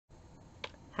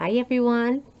Hi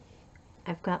everyone,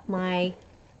 I've got my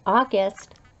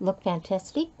August Look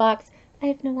Fantastic box. I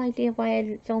have no idea why I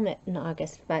didn't film it in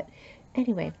August, but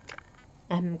anyway,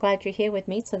 I'm glad you're here with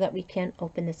me so that we can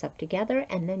open this up together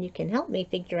and then you can help me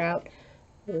figure out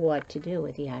what to do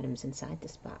with the items inside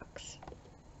this box.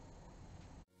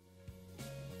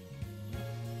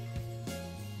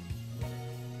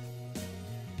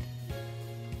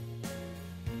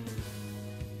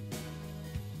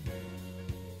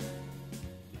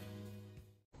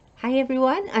 Hi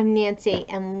everyone, I'm Nancy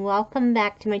and welcome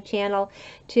back to my channel.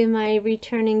 To my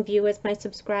returning viewers, my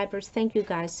subscribers, thank you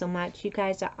guys so much. You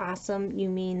guys are awesome. You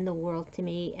mean the world to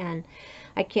me and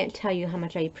I can't tell you how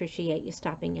much I appreciate you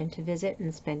stopping in to visit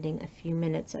and spending a few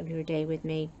minutes of your day with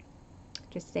me.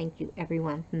 Just thank you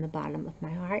everyone from the bottom of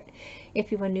my heart.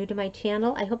 If you are new to my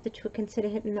channel, I hope that you would consider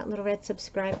hitting that little red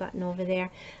subscribe button over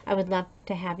there. I would love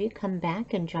to have you come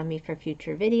back and join me for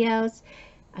future videos.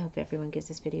 I hope everyone gives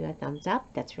this video a thumbs up.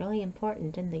 That's really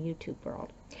important in the YouTube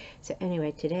world. So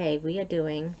anyway, today we are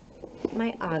doing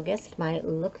my August, my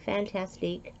Look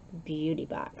Fantastic beauty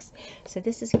box. So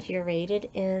this is curated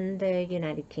in the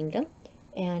United Kingdom.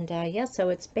 And yeah, so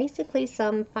it's basically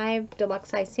some 5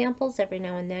 deluxe size samples. Every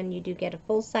now and then you do get a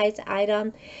full size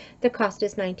item. The cost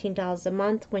is $19 a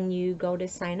month when you go to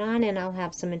sign on, and I'll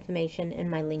have some information in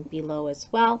my link below as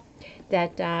well.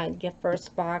 That your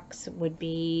first box would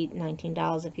be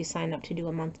 $19 if you sign up to do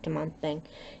a month-to-month thing.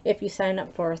 If you sign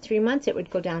up for 3 months, it would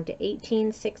go down to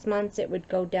 $18. 6 months, it would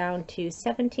go down to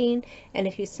 $17. And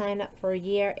if you sign up for a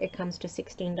year, it comes to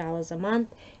 $16 a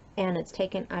month. And it's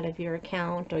taken out of your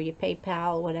account or your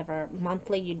PayPal, whatever,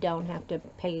 monthly. You don't have to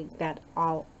pay that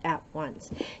all at once.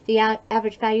 The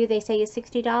average value, they say, is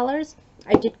 $60.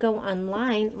 I did go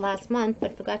online last month,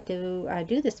 but forgot to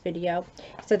do this video.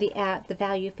 So the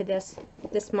value for this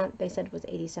month, they said, was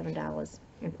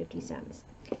 $87.50.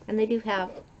 And they do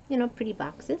have, you know, pretty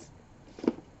boxes.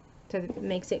 So it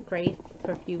makes it great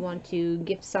for if you want to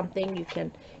gift something, you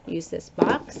can use this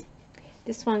box.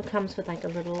 This one comes with like a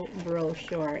little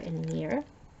brochure in here.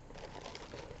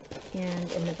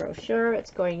 And in the brochure, it's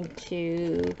going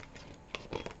to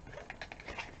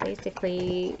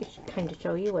basically kind of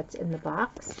show you what's in the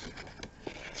box.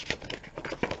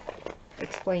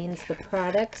 Explains the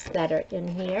products that are in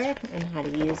here and how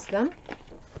to use them,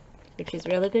 which is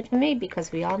really good for me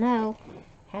because we all know,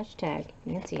 hashtag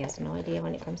Nancy has no idea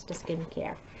when it comes to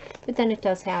skincare. But then it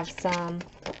does have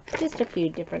just a few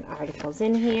different articles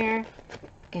in here.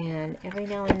 And every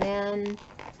now and then,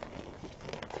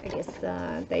 I guess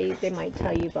they might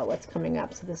tell you about what's coming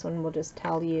up. So this one will just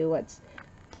tell you what's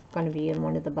going to be in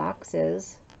one of the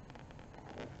boxes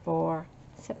for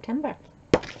September.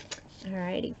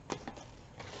 Alrighty.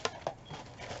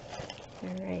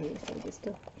 Alrighty, so just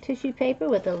a tissue paper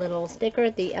with a little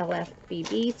sticker, the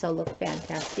LFBB, so Look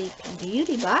Fantastic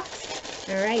beauty box.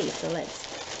 Alrighty, so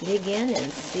let's dig in and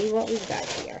see what we've got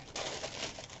here.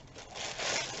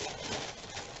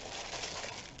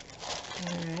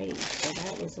 Alrighty, so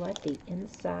that is what the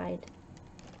inside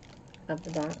of the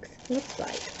box looks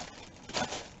like.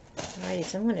 Alrighty,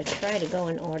 so I'm going to try to go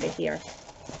in order here. I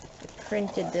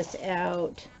printed this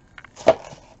out.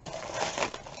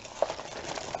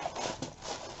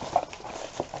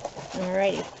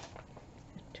 Alrighty,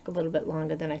 took a little bit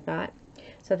longer than I thought.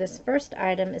 So this first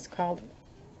item is called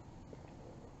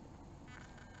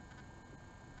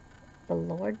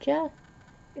Belorgia.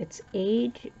 It's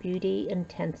Age Beauty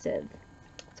Intensive.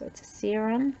 So it's a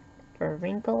serum for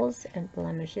wrinkles and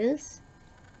blemishes.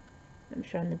 I'm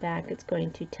sure on the back it's going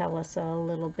to tell us a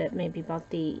little bit maybe about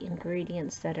the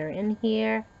ingredients that are in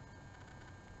here.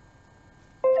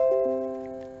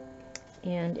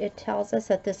 And it tells us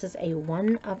that this is a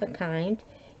one-of-a-kind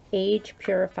age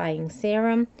purifying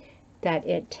serum, that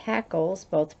it tackles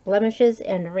both blemishes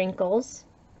and wrinkles.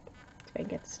 If I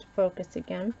get to focus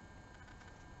again.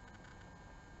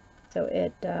 So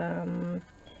it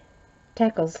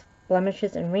tackles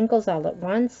blemishes and wrinkles all at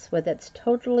once with its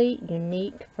totally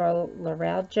unique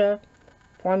Belorgia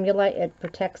formula. It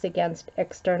protects against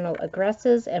external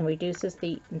aggressors and reduces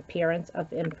the appearance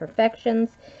of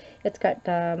imperfections. It's got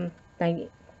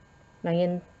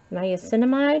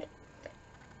niacinamide,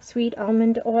 sweet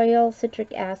almond oil,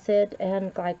 citric acid,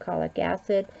 and glycolic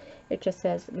acid. It just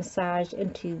says massage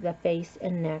into the face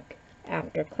and neck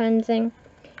after cleansing.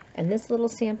 And this little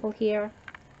sample here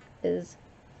is,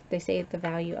 they say the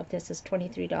value of this is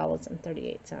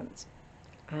 $23.38.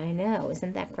 I know,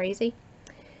 isn't that crazy?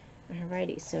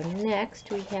 Alrighty, so next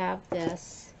we have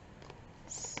this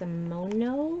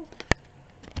Skimono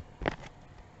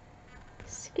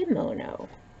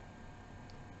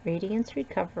Radiance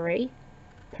Recovery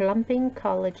Plumping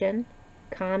Collagen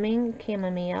calming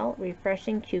chamomile,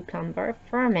 refreshing cucumber,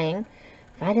 firming,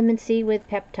 vitamin C with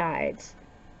peptides.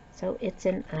 So it's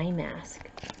an eye mask.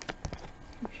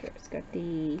 I'm sure it's got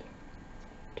the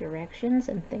directions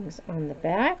and things on the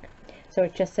back. So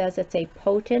it just says it's a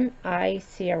potent eye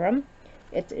serum.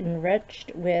 It's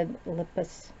enriched with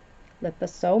liposome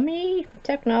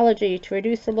technology to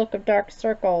reduce the look of dark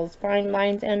circles, fine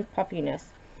lines, and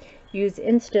puffiness. Use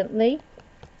instantly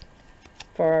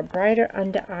for a brighter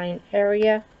under eye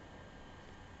area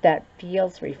that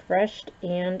feels refreshed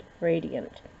and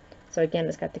radiant. So again,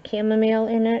 it's got the chamomile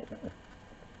in it,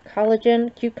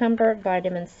 collagen, cucumber,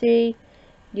 vitamin C,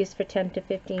 used for 10 to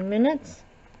 15 minutes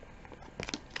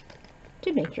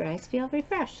to make your eyes feel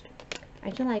refreshed. I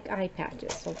do like eye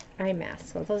patches, so eye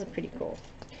masks, so those are pretty cool.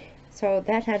 So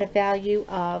that had a value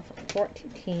of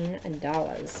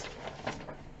 $14.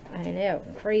 I know,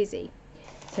 crazy.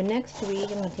 So next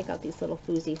week, I'm going to take out these little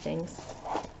foozy things.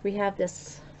 We have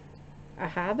this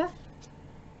Ahava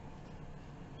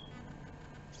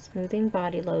smoothing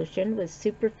body lotion with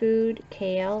superfood,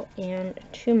 kale, and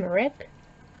turmeric.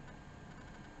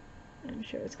 I'm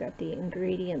sure it's got the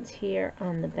ingredients here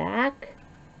on the back.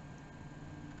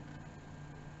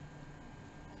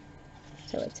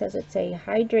 So it says it's a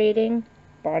hydrating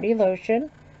body lotion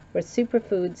with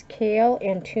superfoods, kale,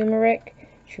 and turmeric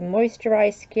to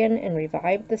moisturize skin and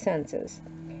revive the senses.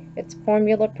 Its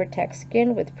formula protects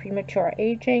skin with premature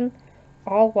aging,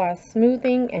 all while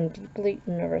smoothing and deeply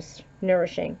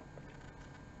nourishing.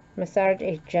 Massage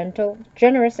a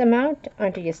generous amount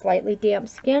onto your slightly damp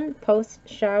skin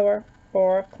post-shower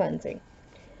or cleansing.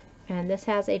 And this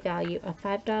has a value of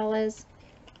 $5.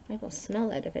 I will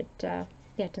smell it if it, yeah,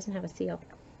 it doesn't have a seal.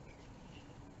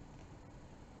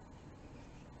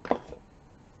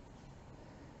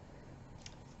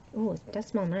 Oh, it does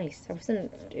smell nice. I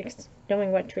wasn't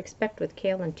knowing what to expect with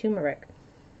kale and turmeric.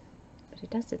 But it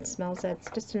does, it smells, it's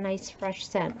just a nice fresh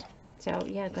scent. So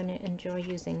yeah, I'm going to enjoy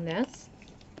using this.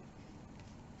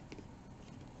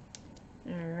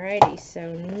 Alrighty,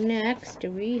 so next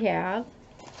we have,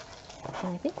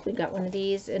 I think we got one of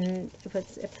these, and if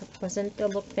it wasn't the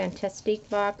Look Fantastic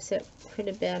box, it could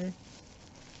have been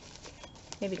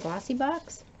maybe glossy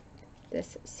box.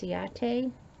 This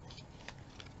Ciate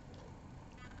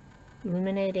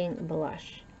Illuminating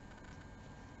Blush.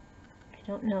 I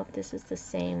don't know if this is the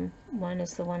same one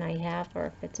as the one I have, or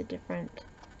if it's a different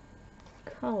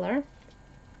color.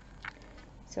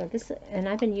 So this, and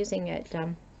I've been using it,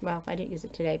 well, I didn't use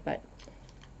it today, but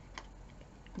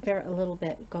a little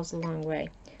bit goes a long way.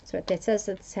 So it says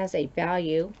it has a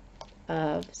value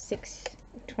of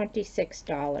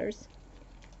 $26.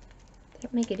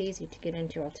 That'll make it easy to get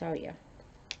into, I'll tell you.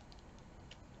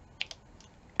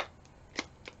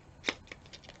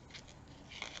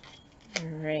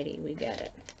 Alrighty, we got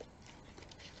it.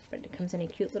 But it comes in a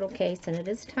cute little case, and it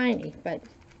is tiny, but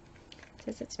it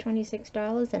says it's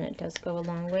 $26, and it does go a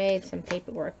long way. Some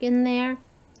paperwork in there.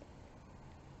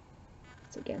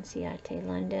 It's again Ciate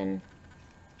London.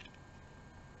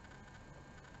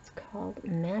 It's called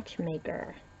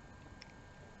Matchmaker.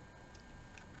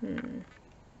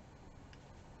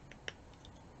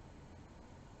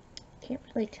 Can't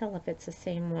really tell if it's the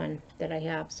same one that I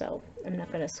have, so I'm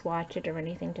not going to swatch it or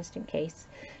anything just in case.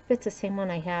 If it's the same one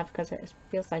I have, because it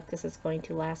feels like this is going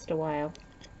to last a while.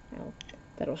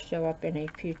 That'll show up in a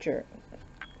future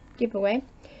giveaway.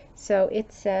 So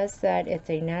it says that it's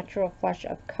a natural flush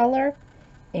of color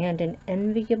and an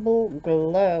enviable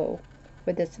glow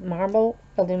with this marble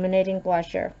illuminating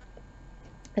blusher.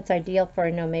 It's ideal for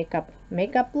a no makeup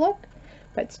look,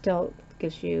 but still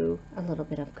gives you a little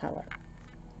bit of color.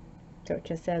 So it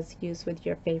just says use with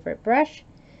your favorite brush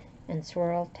and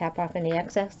swirl, tap off any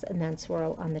excess, and then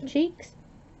swirl on the cheeks.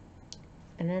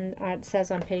 And then it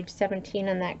says on page 17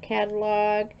 on that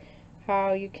catalog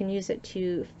how you can use it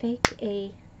to fake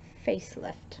a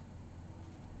facelift.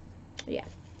 Yeah,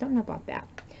 don't know about that.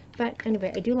 But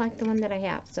anyway, I do like the one that I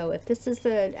have. So if this is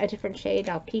a different shade,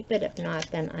 I'll keep it. If not,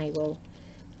 then I will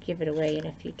give it away in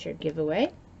a future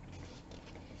giveaway.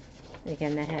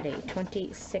 Again, that had a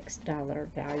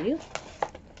 $26 value.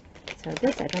 So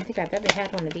this, I don't think I've ever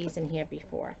had one of these in here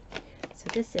before. So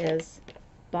this is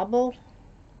Bubble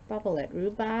It,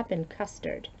 Rhubarb and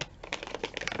Custard.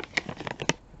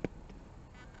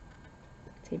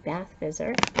 It's a bath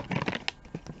fizzer.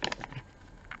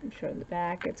 I'm sure in the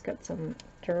back it's got some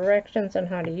directions on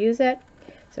how to use it.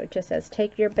 So it just says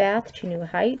take your bath to new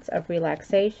heights of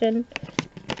relaxation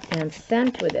and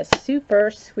scent with a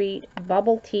super sweet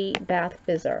bubble tea bath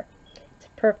fizzer. It's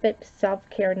perfect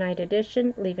self-care night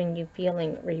edition, leaving you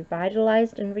feeling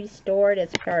revitalized and restored.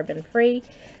 It's paraben-free.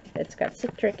 It's got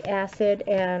citric acid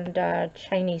and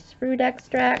Chinese fruit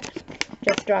extract.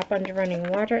 Just drop under running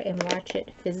water and watch it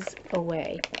fizz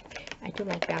away. I do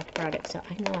like bath products, so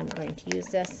I know I'm going to use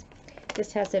this.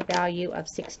 This has a value of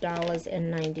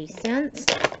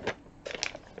 $6.90.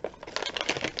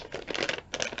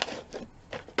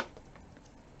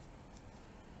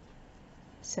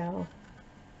 So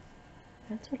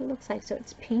that's what it looks like. So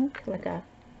it's pink,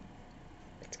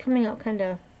 it's coming out kind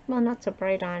of, well, not so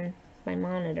bright on my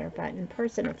monitor, but in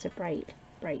person it's a bright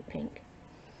pink.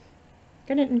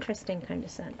 Got an interesting kind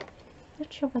of scent.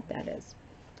 Not sure what that is.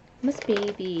 Must be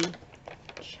the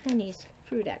Chinese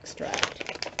fruit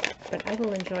extract, but I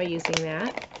will enjoy using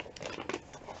that.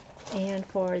 And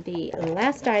for the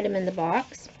last item in the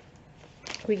box,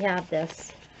 we have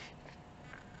this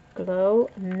Glow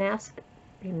Mask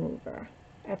Remover,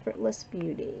 Effortless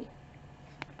Beauty.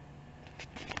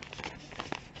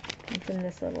 It's in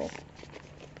this little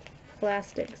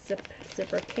plastic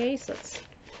zipper case. I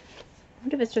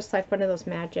wonder if it's just like one of those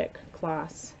magic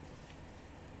cloths.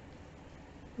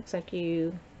 Looks like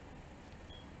you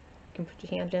can put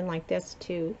your hand in like this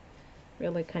to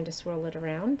really kind of swirl it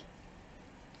around.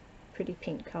 Pretty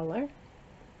pink color.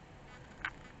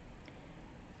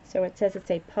 So it says it's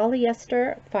a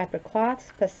polyester fiber cloth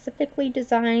specifically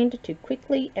designed to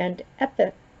quickly and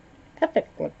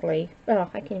ethically, oh,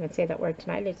 I can't even say that word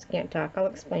tonight, I just can't talk, I'll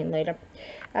explain later,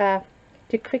 to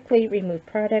quickly remove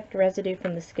product residue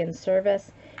from the skin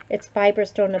surface. Its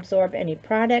fibers don't absorb any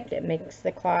product. It makes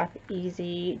the cloth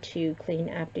easy to clean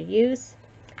after use,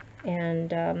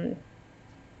 and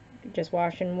just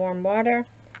wash in warm water,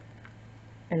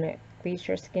 and it leaves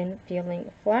your skin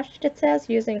feeling flushed, it says.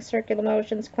 Using circular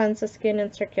motions, cleanse the skin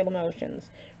in circular motions.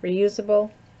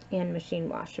 Reusable and machine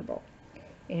washable.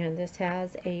 And this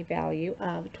has a value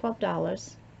of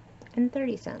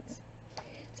 $12.30.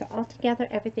 So altogether,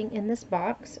 everything in this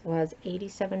box was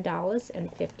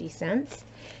 $87.50.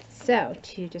 So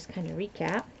to just kind of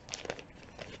recap,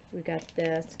 we got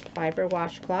this fiber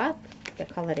washcloth. They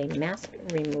call it a mask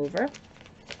remover.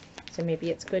 So maybe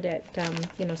it's good at,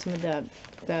 you know, some of the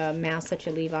masks that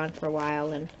you leave on for a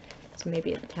while, and so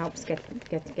maybe it helps get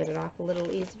it off a little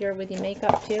easier with your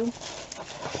makeup too.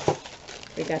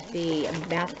 We got the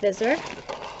bath fizzer,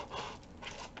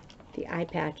 the eye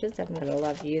patches I'm going to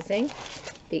love using,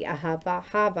 the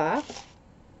Ahava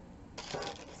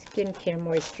skincare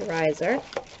moisturizer,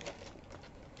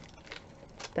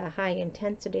 the high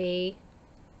intensity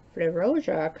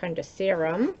Florasia kind of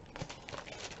serum,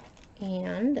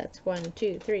 and that's 1,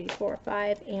 2, 3, 4,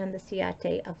 5, and the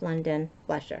Ciate of London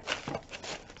blusher.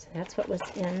 So that's what was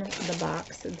in the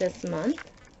box this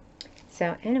month.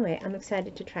 So anyway, I'm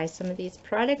excited to try some of these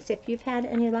products. If you've had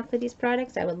any luck with these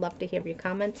products, I would love to hear your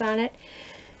comments on it.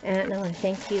 And I want to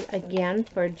thank you again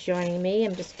for joining me.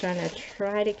 I'm just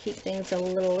trying to keep things a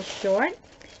little short.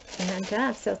 And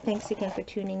so thanks again for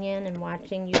tuning in and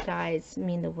watching. You guys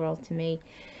mean the world to me,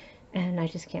 and I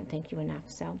just can't thank you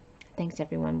enough. So thanks,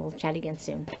 everyone. We'll chat again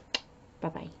soon.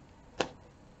 Bye-bye.